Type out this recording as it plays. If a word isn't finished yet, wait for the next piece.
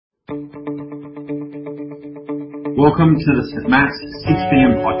Welcome to the St Matt's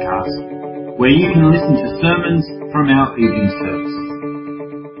 6pm podcast, where you can listen to sermons from our evening service.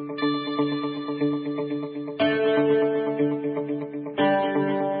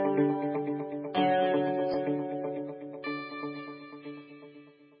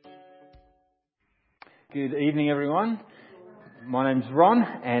 Good evening, everyone. My name's Ron,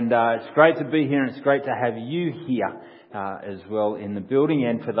 and it's great to be here, and it's great to have you here as well in the building.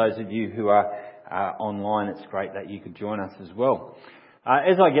 And for those of you who are online, it's great that you could join us as well.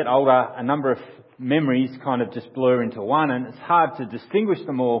 As I get older, a number of memories kind of just blur into one, and it's hard to distinguish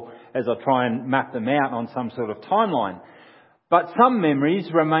them all as I try and map them out on some sort of timeline. But some memories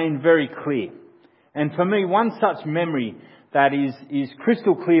remain very clear. And for me, one such memory that is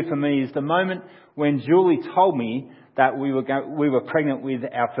crystal clear for me is the moment when Julie told me that we were pregnant with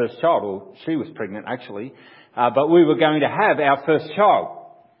our first child, or she was pregnant actually, but we were going to have our first child.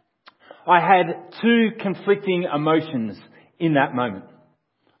 I had two conflicting emotions in that moment.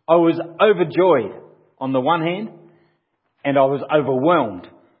 I was overjoyed on the one hand, and I was overwhelmed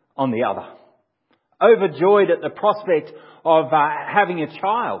on the other. Overjoyed at the prospect of having a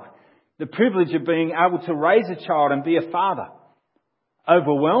child, the privilege of being able to raise a child and be a father.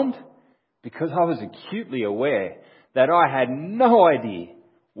 Overwhelmed because I was acutely aware that I had no idea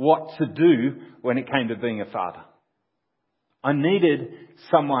what to do when it came to being a father. I needed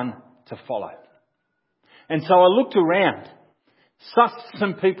someone to follow. And so I looked around, sussed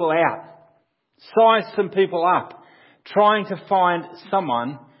some people out, sized some people up, trying to find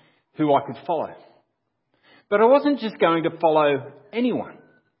someone who I could follow. But I wasn't just going to follow anyone.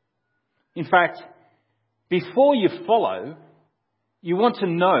 In fact, before you follow, you want to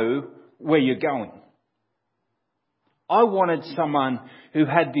know where you're going. I wanted someone who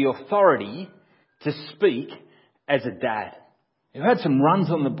had the authority to speak as a dad, who had some runs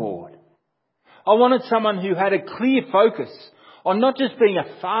on the board. I wanted someone who had a clear focus on not just being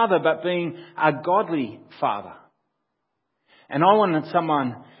a father, but being a godly father. And I wanted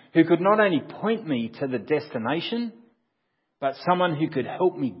someone who could not only point me to the destination, but someone who could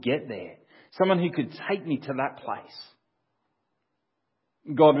help me get there. Someone who could take me to that place.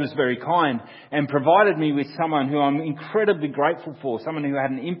 God was very kind and provided me with someone who I'm incredibly grateful for, someone who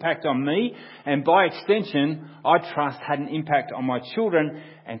had an impact on me, and by extension, I trust had an impact on my children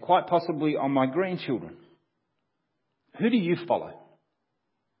and quite possibly on my grandchildren. Who do you follow?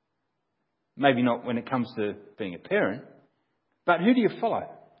 Maybe not when it comes to being a parent, but who do you follow?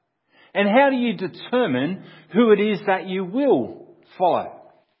 And how do you determine who it is that you will follow?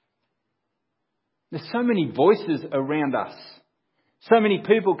 There's so many voices around us. So many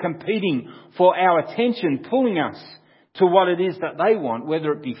people competing for our attention, pulling us to what it is that they want,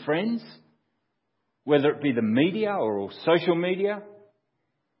 whether it be friends, whether it be the media or social media,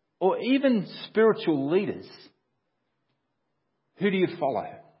 or even spiritual leaders. Who do you follow?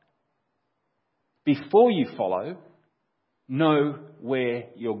 Before you follow, know where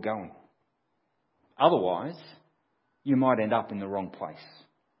you're going. Otherwise, you might end up in the wrong place.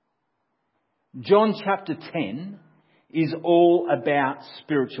 John chapter 10 is all about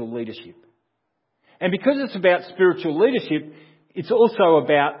spiritual leadership. And because it's about spiritual leadership, it's also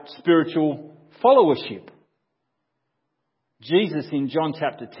about spiritual followership. Jesus in John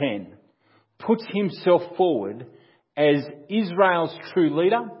chapter 10 puts himself forward as Israel's true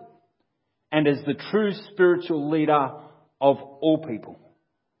leader and as the true spiritual leader of all people.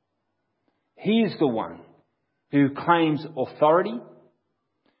 He is the one who claims authority,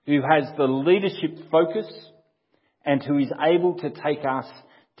 who has the leadership focus, and who is able to take us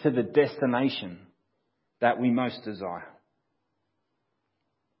to the destination that we most desire.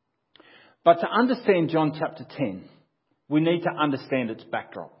 But to understand John chapter 10, we need to understand its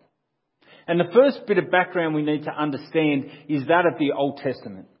backdrop. And the first bit of background we need to understand is that of the Old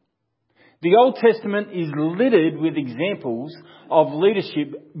Testament. The Old Testament is littered with examples of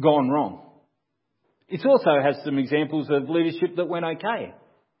leadership gone wrong. It also has some examples of leadership that went okay.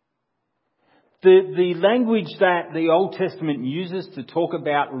 The language that the Old Testament uses to talk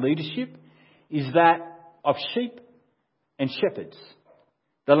about leadership is that of sheep and shepherds.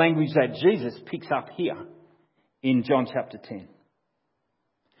 The language that Jesus picks up here in John chapter 10.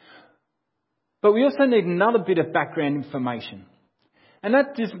 But we also need another bit of background information. And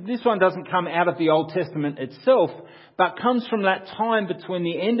this one doesn't come out of the Old Testament itself, but comes from that time between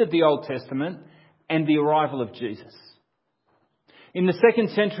the end of the Old Testament and the arrival of Jesus. In the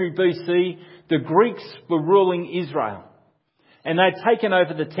 2nd century BC, the Greeks were ruling Israel, and they'd taken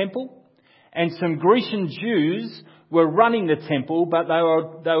over the temple, and some Grecian Jews were running the temple, but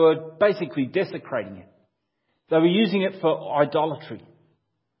they were basically desecrating it. They were using it for idolatry.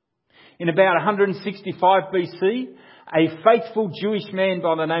 In about 165 BC, a faithful Jewish man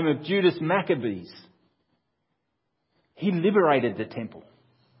by the name of Judas Maccabees, he liberated the temple.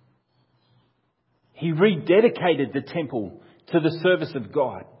 He rededicated the temple to the service of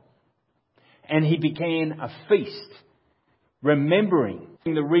God. And he began a feast, remembering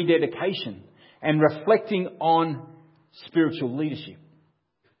the rededication and reflecting on spiritual leadership.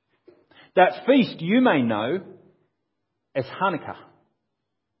 That feast you may know as Hanukkah.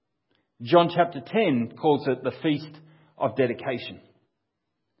 John chapter 10 calls it the Feast of Dedication.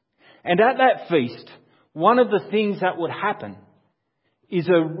 And at that feast, one of the things that would happen is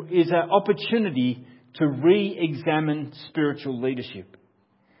an opportunity to re-examine spiritual leadership.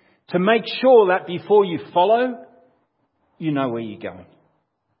 To make sure that before you follow, you know where you're going.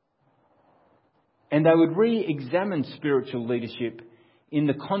 And they would re-examine spiritual leadership in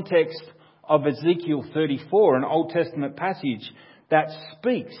the context of Ezekiel 34, an Old Testament passage that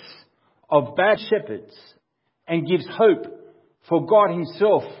speaks of bad shepherds and gives hope for God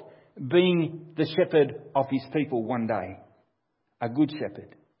himself being the shepherd of his people one day. A good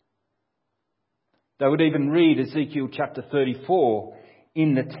shepherd. They would even read Ezekiel chapter 34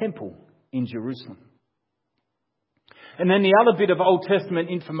 in the temple in Jerusalem. And then the other bit of Old Testament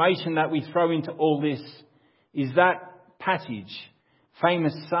information that we throw into all this is that passage,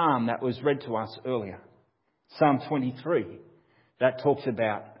 famous psalm that was read to us earlier. Psalm 23, that talks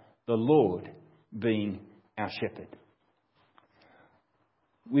about the Lord being our shepherd.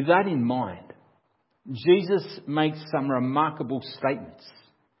 With that in mind, Jesus makes some remarkable statements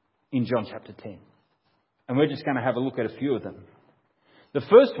in John chapter 10. And we're just going to have a look at a few of them. The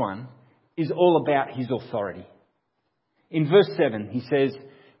first one is all about his authority. In verse 7, he says,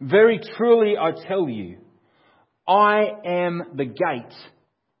 "Very truly I tell you, I am the gate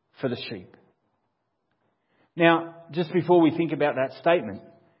for the sheep." Now, just before we think about that statement,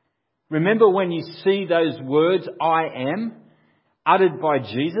 remember when you see those words, "I am," uttered by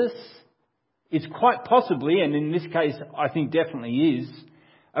Jesus, it's quite possibly, and in this case I think definitely is,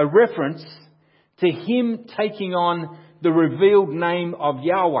 a reference to him taking on the revealed name of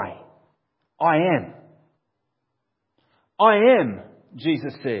Yahweh. I am. I am,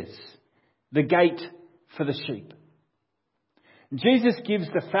 Jesus says, the gate for the sheep. Jesus gives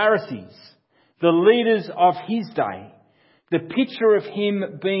the Pharisees, the leaders of his day, the picture of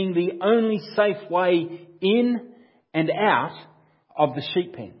him being the only safe way in and out of the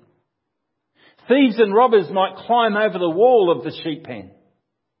sheep pen. Thieves and robbers might climb over the wall of the sheep pen.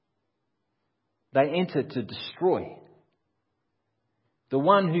 They enter to destroy. The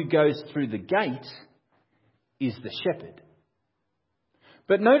one who goes through the gate is the shepherd.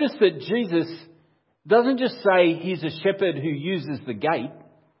 But notice that Jesus doesn't just say he's a shepherd who uses the gate,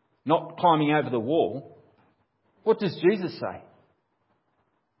 not climbing over the wall. What does Jesus say?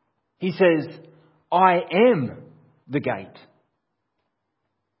 He says, "I am the gate."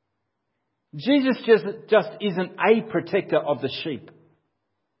 Jesus just isn't a protector of the sheep.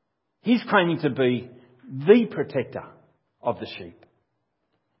 He's claiming to be the protector of the sheep.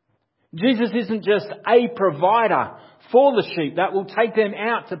 Jesus isn't just a provider for the sheep that will take them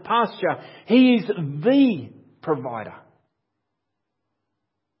out to pasture. He is the provider.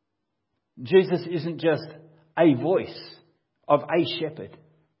 Jesus isn't just a voice of a shepherd,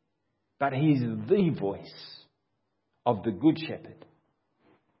 but he is the voice of the good shepherd.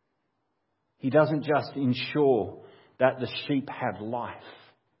 He doesn't just ensure that the sheep have life.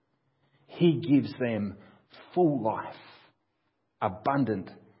 He gives them full life,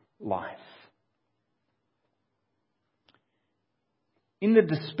 abundant life. In the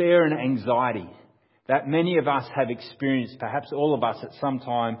despair and anxiety that many of us have experienced, perhaps all of us at some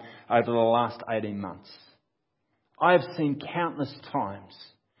time over the last 18 months, I have seen countless times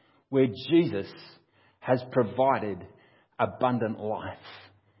where Jesus has provided abundant life,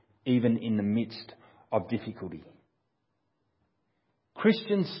 even in the midst of difficulty.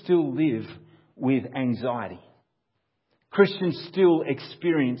 Christians still live with anxiety. Christians still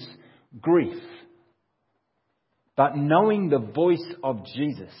experience grief. But knowing the voice of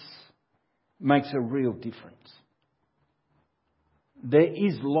Jesus makes a real difference. There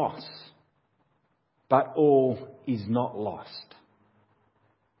is loss, but all is not lost.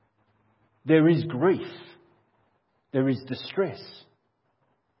 There is grief. There is distress.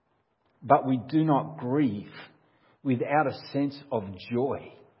 But we do not grieve without a sense of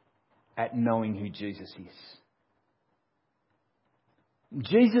joy at knowing who Jesus is.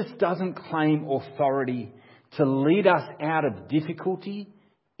 Jesus doesn't claim authority to lead us out of difficulty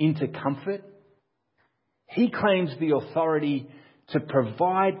into comfort. He claims the authority to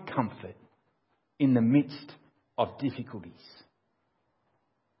provide comfort in the midst of difficulties.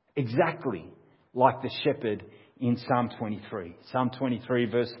 exactly like the shepherd in Psalm 23. Psalm 23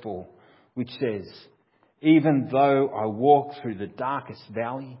 verse 4, which says, "Even though I walk through the darkest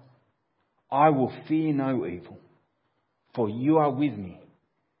valley, I will fear no evil, for you are with me.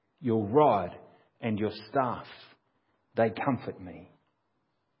 Your rod and your staff, they comfort me."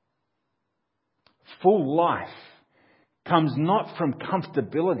 Full life comes not from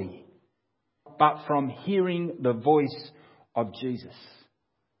comfortability, but from hearing the voice of Jesus,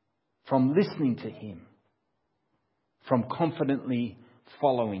 from listening to Him, from confidently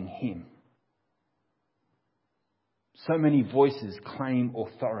following Him. So many voices claim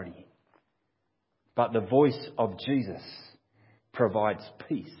authority, but the voice of Jesus provides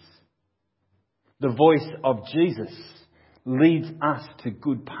peace. The voice of Jesus leads us to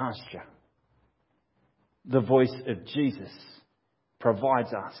good pasture. The voice of Jesus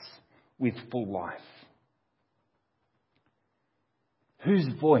provides us with full life. Whose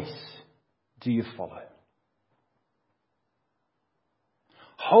voice do you follow?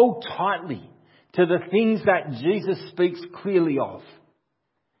 Hold tightly to the things that Jesus speaks clearly of,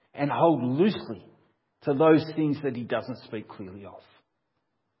 and hold loosely to those things that He doesn't speak clearly of.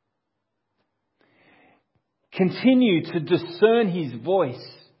 Continue to discern His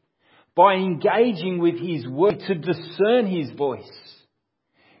voice by engaging with His word to discern His voice.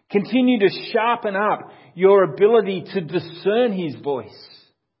 Continue to sharpen up your ability to discern His voice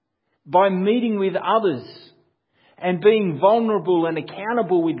by meeting with others and being vulnerable and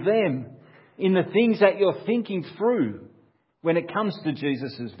accountable with them in the things that you're thinking through when it comes to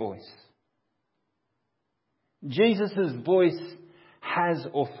Jesus' voice. Jesus' voice has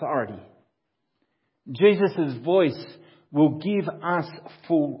authority. Jesus' voice will give us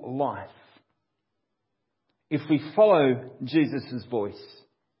full life. If we follow Jesus' voice,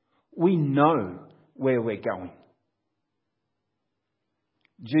 we know where we're going.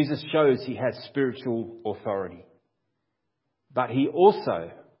 Jesus shows He has spiritual authority, but He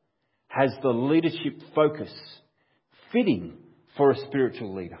also has the leadership focus fitting for a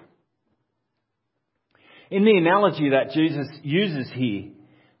spiritual leader. In the analogy that Jesus uses here,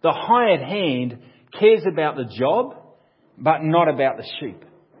 the hired hand cares about the job, but not about the sheep.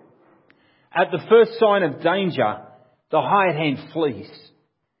 At the first sign of danger, the hired hand flees.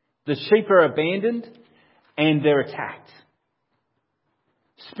 The sheep are abandoned and they're attacked.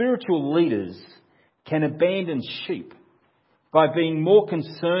 Spiritual leaders can abandon sheep by being more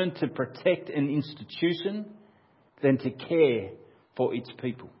concerned to protect an institution than to care for its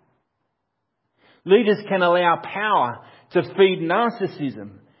people. Leaders can allow power to feed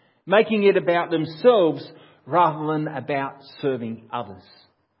narcissism, making it about themselves rather than about serving others.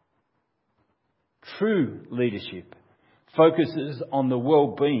 True leadership focuses on the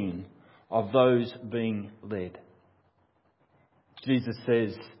well-being of those being led. Jesus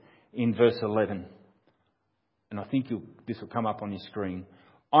says in verse 11, and I think this will come up on your screen,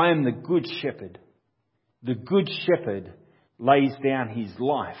 "I am the good shepherd. The good shepherd lays down his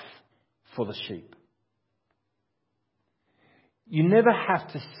life for the sheep." You never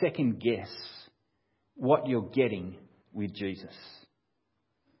have to second guess what you're getting with Jesus.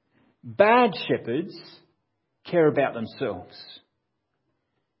 Bad shepherds care about themselves.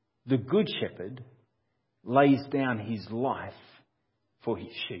 The good shepherd lays down his life for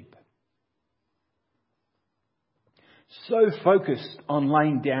his sheep. So focused on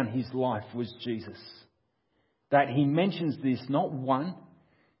laying down his life was Jesus that he mentions this not one,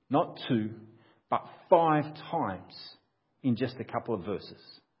 not two, but 5 times in just a couple of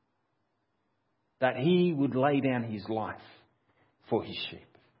verses. That he would lay down his life for his sheep.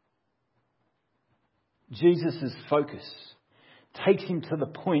 Jesus' focus takes him to the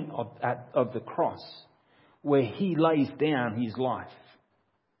point of the cross where he lays down his life.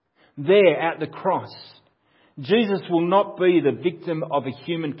 There at the cross, Jesus will not be the victim of a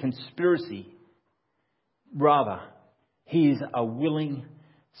human conspiracy. Rather, he is a willing,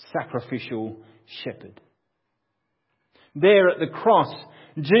 sacrificial shepherd. There at the cross,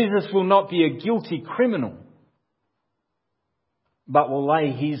 Jesus will not be a guilty criminal, but will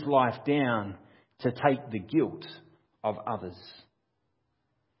lay his life down to take the guilt of others.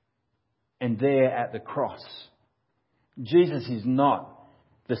 And there at the cross, Jesus is not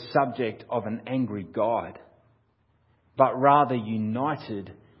the subject of an angry God, but rather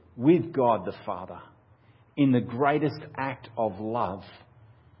united with God the Father in the greatest act of love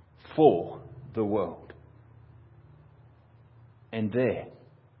for the world. And there,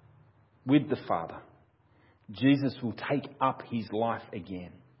 with the Father, Jesus will take up his life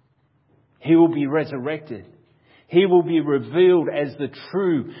again. He will be resurrected. He will be revealed as the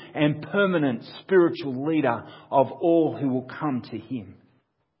true and permanent spiritual leader of all who will come to him.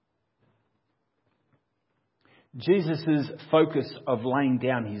 Jesus' focus of laying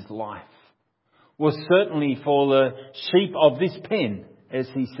down his life was certainly for the sheep of this pen, as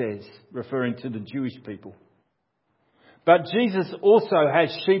he says, referring to the Jewish people. But Jesus also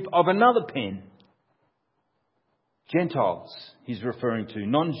has sheep of another pen. Gentiles, he's referring to,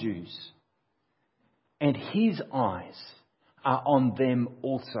 non-Jews. And his eyes are on them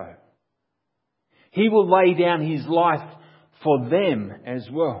also. He will lay down his life for them as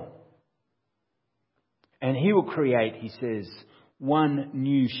well. And he will create, he says, one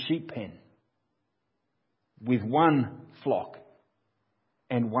new sheep pen with one flock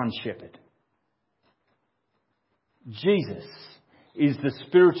and one shepherd. Jesus is the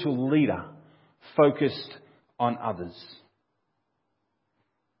spiritual leader focused on others.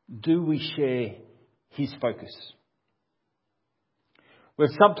 Do we share his focus? We've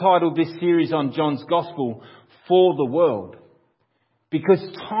subtitled this series on John's Gospel, For the World, because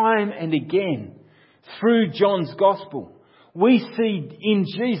time and again, through John's Gospel, we see in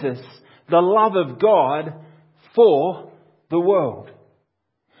Jesus the love of God for the world.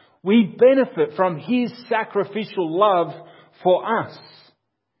 We benefit from his sacrificial love for us,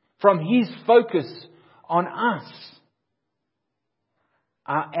 from his focus on us.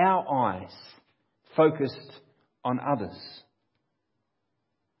 Are our eyes focused on others?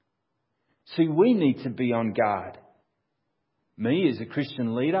 See, we need to be on guard. Me as a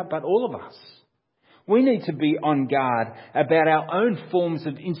Christian leader, but all of us. We need to be on guard about our own forms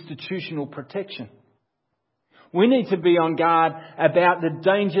of institutional protection. We need to be on guard about the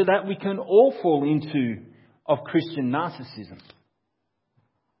danger that we can all fall into of Christian narcissism.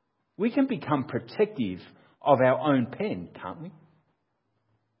 We can become protective of our own pen, can't we?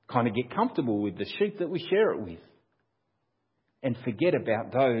 Kind of get comfortable with the sheep that we share it with and forget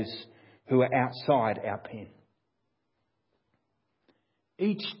about those who are outside our pen.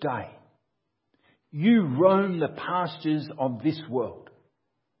 Each day, you roam the pastures of this world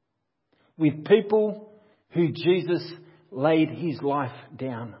with people who Jesus laid his life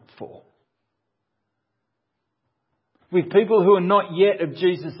down for. With people who are not yet of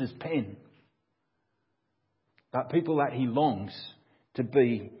Jesus' pen, but people that he longs to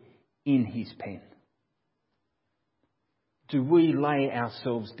be in his pen. Do we lay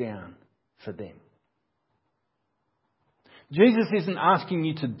ourselves down for them? Jesus isn't asking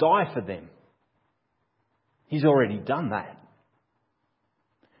you to die for them. He's already done that.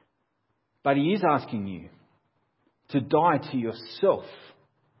 But he is asking you to die to yourself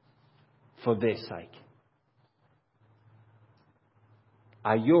for their sake.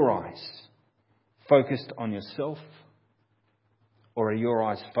 Are your eyes focused on yourself, or are your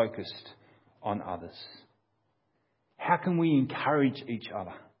eyes focused on others? How can we encourage each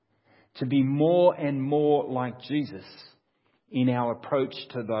other to be more and more like Jesus in our approach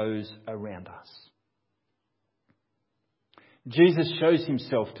to those around us? Jesus shows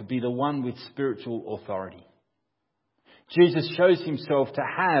himself to be the one with spiritual authority. Jesus shows himself to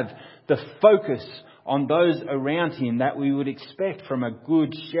have the focus on those around him that we would expect from a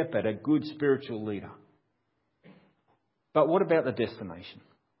good shepherd, a good spiritual leader. But what about the destination?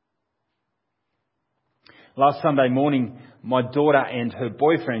 Last Sunday morning, my daughter and her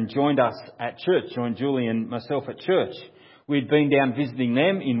boyfriend joined us at church, joined Julie and myself at church. We'd been down visiting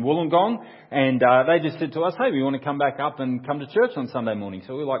them in Wollongong, and they just said to us, hey, we want to come back up and come to church on Sunday morning.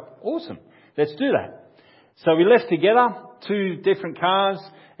 So we were like, awesome, let's do that. So we left together, 2 different cars,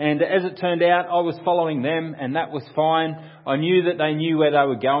 and as it turned out, I was following them, and that was fine. I knew that they knew where they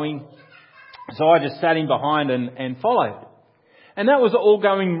were going, so I just sat in behind and followed. And that was all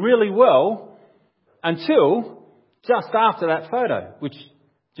going really well until just after that photo, which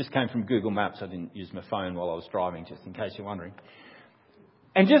just came from Google Maps. I didn't use my phone while I was driving, just in case you're wondering.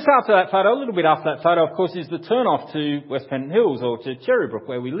 And just after that photo, a little bit after that photo, of course, is the turn off to West Pennant Hills or to Cherrybrook,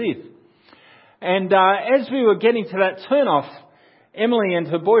 where we live. And as we were getting to that turn off, Emily and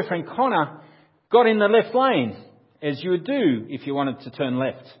her boyfriend Connor got in the left lane, as you would do if you wanted to turn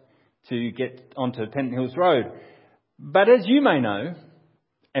left to get onto Pennant Hills Road. But as you may know,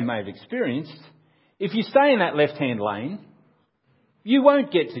 and may have experienced, if you stay in that left-hand lane, you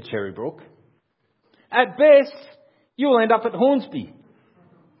won't get to Cherrybrook. At best, you'll end up at Hornsby.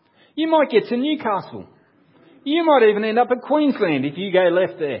 You might get to Newcastle. You might even end up at Queensland if you go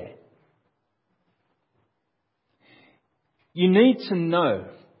left there. You need to know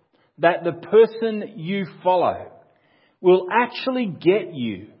that the person you follow will actually get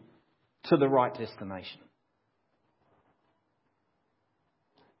you to the right destination.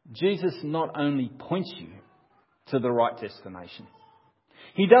 Jesus not only points you to the right destination,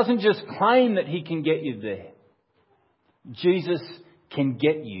 he doesn't just claim that he can get you there. Jesus can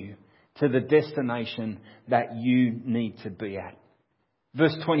get you to the destination that you need to be at.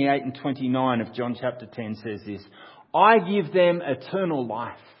 Verse 28 and 29 of John chapter 10 says this, I give them eternal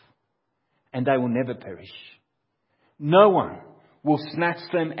life, and they will never perish. No one will snatch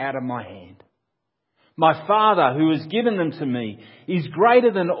them out of my hand. My Father, who has given them to me, is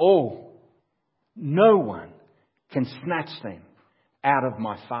greater than all. No one can snatch them out of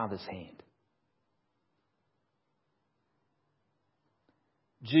my Father's hand.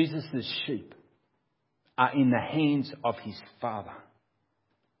 Jesus' sheep are in the hands of his Father,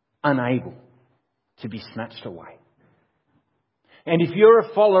 unable to be snatched away. And if you're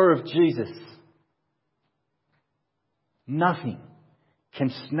a follower of Jesus, nothing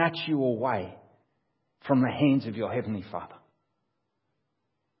can snatch you away from the hands of your Heavenly Father.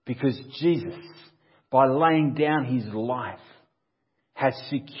 Because Jesus, by laying down his life, has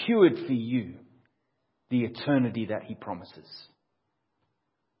secured for you the eternity that he promises.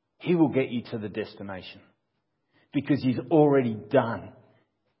 He will get you to the destination because he's already done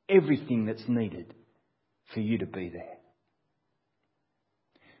everything that's needed for you to be there.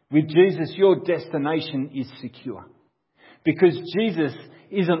 With Jesus, your destination is secure because Jesus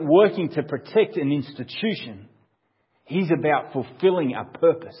isn't working to protect an institution. He's about fulfilling a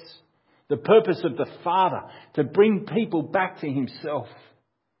purpose. The purpose of the Father to bring people back to himself.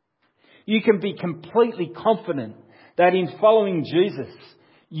 You can be completely confident that in following Jesus,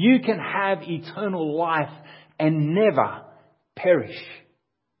 you can have eternal life and never perish.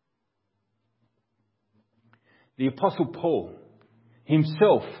 The Apostle Paul,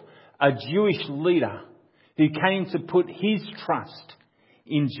 himself a Jewish leader who came to put his trust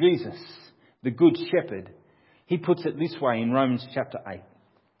in Jesus, the Good Shepherd, he puts it this way in Romans chapter 8.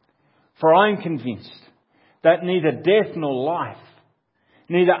 For I am convinced that neither death nor life,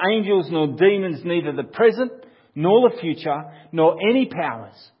 neither angels nor demons, neither the present nor the future, nor any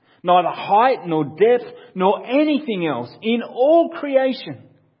powers, neither height nor depth, nor anything else in all creation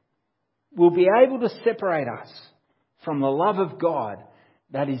will be able to separate us from the love of God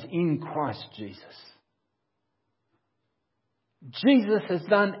that is in Christ Jesus. Jesus has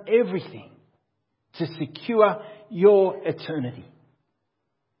done everything to secure your eternity.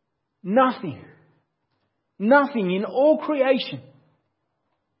 Nothing in all creation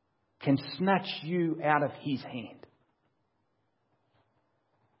can snatch you out of his hand.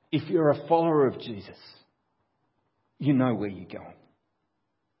 If you're a follower of Jesus, you know where you're going.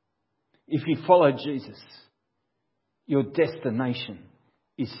 If you follow Jesus, your destination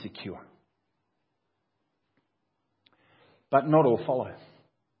is secure. But not all follow.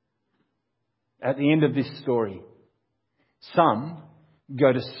 At the end of this story, some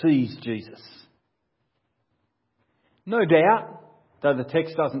go to seize Jesus. No doubt, though the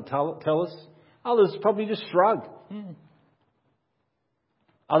text doesn't tell us, others probably just shrug.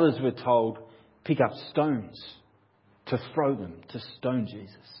 Others were told, pick up stones to throw them to stone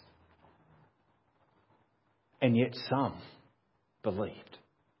Jesus. And yet some believed.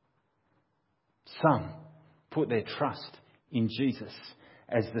 Some put their trust in Jesus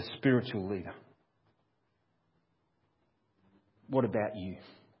as the spiritual leader. What about you?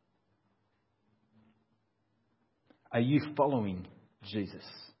 Are you following Jesus?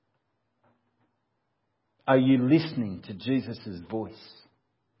 Are you listening to Jesus' voice?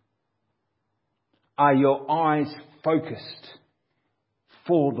 Are your eyes focused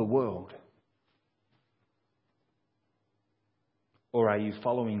for the world? Or are you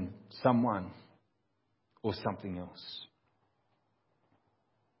following someone or something else?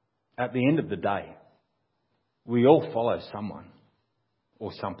 At the end of the day, we all follow someone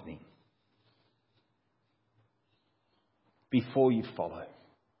or something. Before you follow,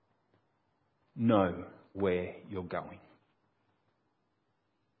 know where you're going.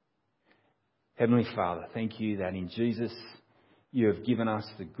 Heavenly Father, thank you that in Jesus you have given us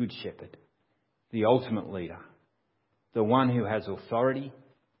the Good Shepherd, the ultimate leader, the one who has authority,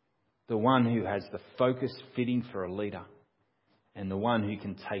 the one who has the focus fitting for a leader, and the one who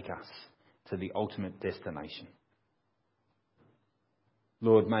can take us to the ultimate destination.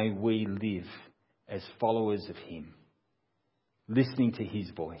 Lord, may we live as followers of him, listening to his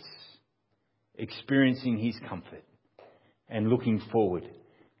voice, experiencing his comfort, and looking forward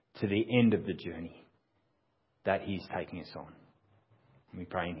to the end of the journey that he's taking us on. We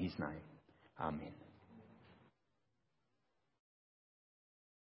pray in his name. Amen.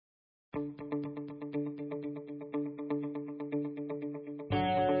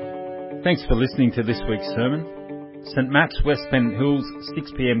 Thanks for listening to this week's sermon. St Matt's West Pennant Hills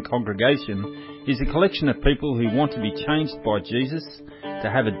 6pm congregation is a collection of people who want to be changed by Jesus, to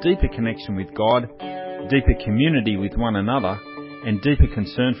have a deeper connection with God, deeper community with one another, and deeper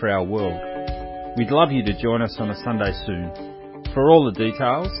concern for our world. We'd love you to join us on a Sunday soon. For all the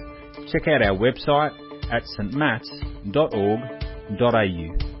details, check out our website at stmats.org.au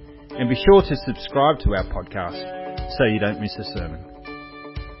and be sure to subscribe to our podcast so you don't miss a sermon.